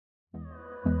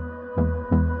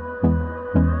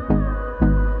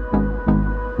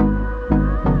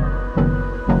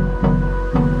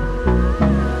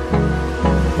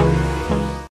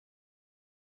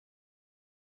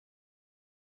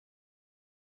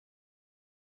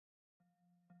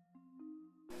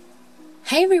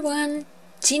Hey everyone,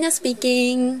 Jina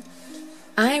speaking.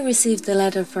 I received the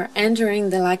letter for entering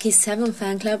the Lucky 7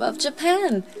 fan club of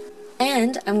Japan,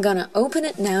 and I'm gonna open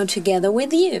it now together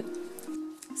with you.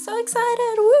 So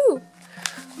excited, woo!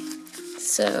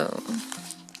 So,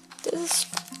 this is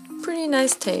pretty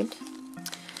nice taped.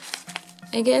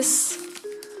 I guess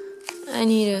I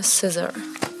need a scissor.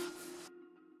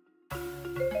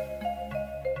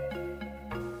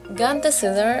 Got the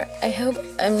scissor. I hope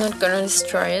I'm not gonna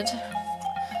destroy it.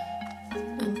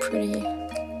 I'm pretty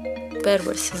bad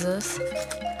with scissors.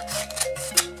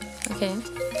 Okay.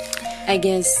 I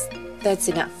guess that's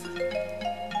enough.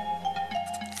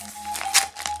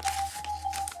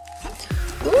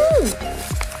 Ooh!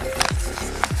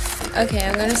 Okay,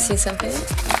 I'm gonna see something.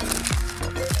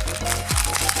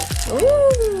 Ooh!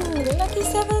 Lucky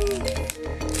 7!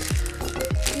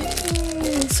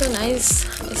 So nice.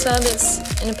 I saw this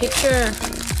in a picture.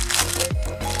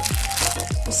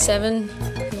 7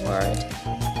 word.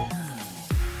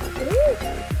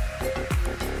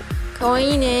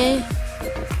 Kawaii ne.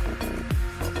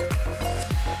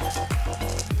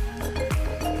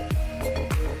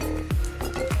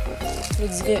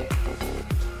 Looks good.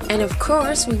 And of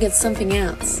course we get something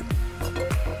else.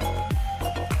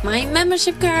 My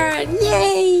membership card!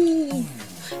 Yay!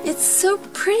 It's so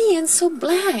pretty and so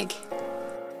black.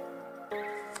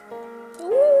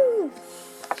 Ooh.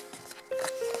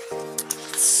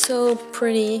 It's so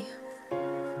pretty.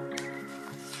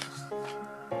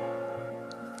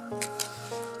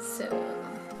 So,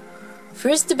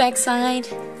 first the back side.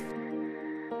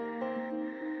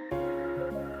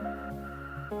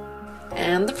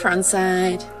 And the front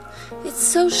side. It's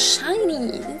so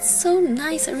shiny. It's so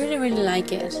nice. I really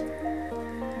like it.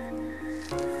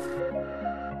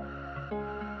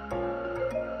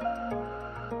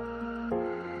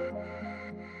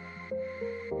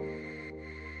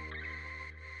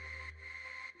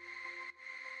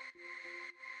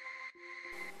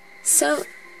 So,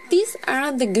 these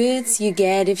are the goods you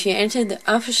get if you enter the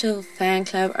official fan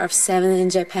club of Se7en in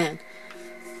Japan.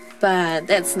 But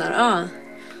that's not all.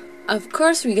 Of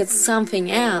course we get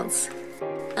something else.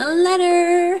 A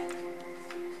letter!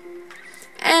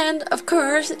 And of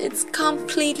course it's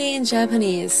completely in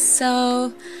Japanese.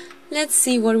 So, let's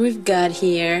see what we've got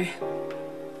here.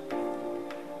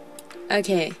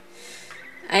 Okay.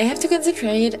 I have to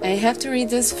concentrate. I have to read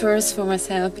this first for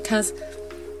myself because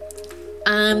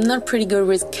I'm not pretty good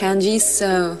with kanji,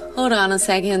 so hold on a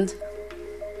second.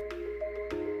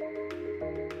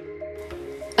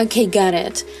 Okay, got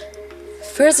it.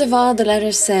 First of all, the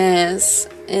letter says,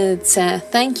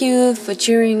 thank you for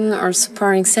cheering or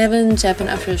supporting Se7en, Japan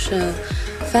official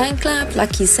fan club,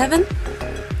 Lucky 7.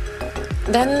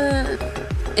 Then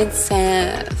it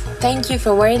says, thank you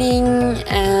for waiting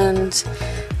and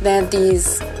that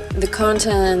the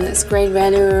content is great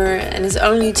value and is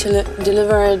only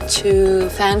delivered to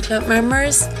fan club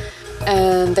members,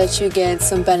 and that you get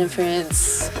some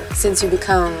benefits since you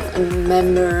become a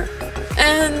member,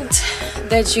 and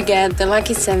that you get the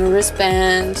Lucky 7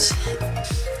 wristband.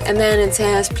 And then it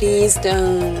says, please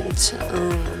don't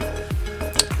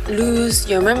lose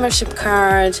your membership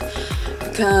card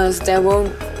because there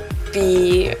won't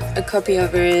be a copy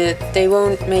of it, they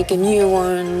won't make a new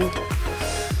one,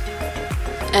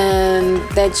 and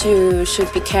that you should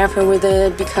be careful with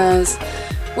it because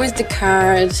with the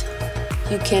card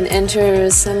you can enter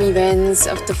some events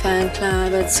of the fan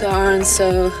club and so on,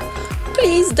 so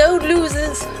please don't lose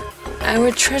it. I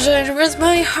will treasure it with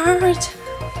my heart.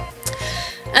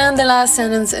 And the last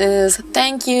sentence is,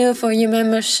 thank you for your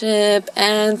membership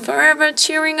and forever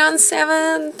cheering on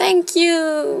Se7en. Thank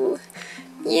you!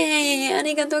 Yay! あ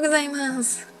りがとうございま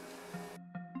す。